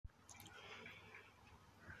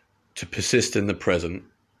to persist in the present,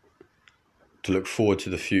 to look forward to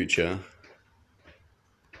the future,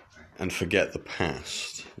 and forget the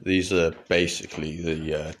past. These are basically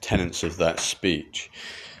the tenets of that speech,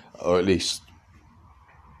 or at least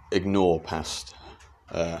ignore past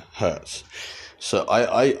hurts. So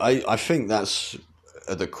I think that's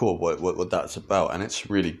at the core what that's about, and it's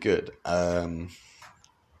really good.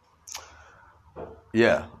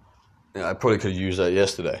 Yeah, I probably could have used that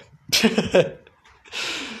yesterday.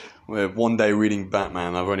 One day reading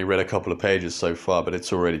Batman, I've only read a couple of pages so far, but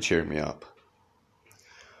it's already cheering me up.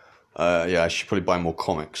 I should probably buy more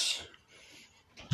comics.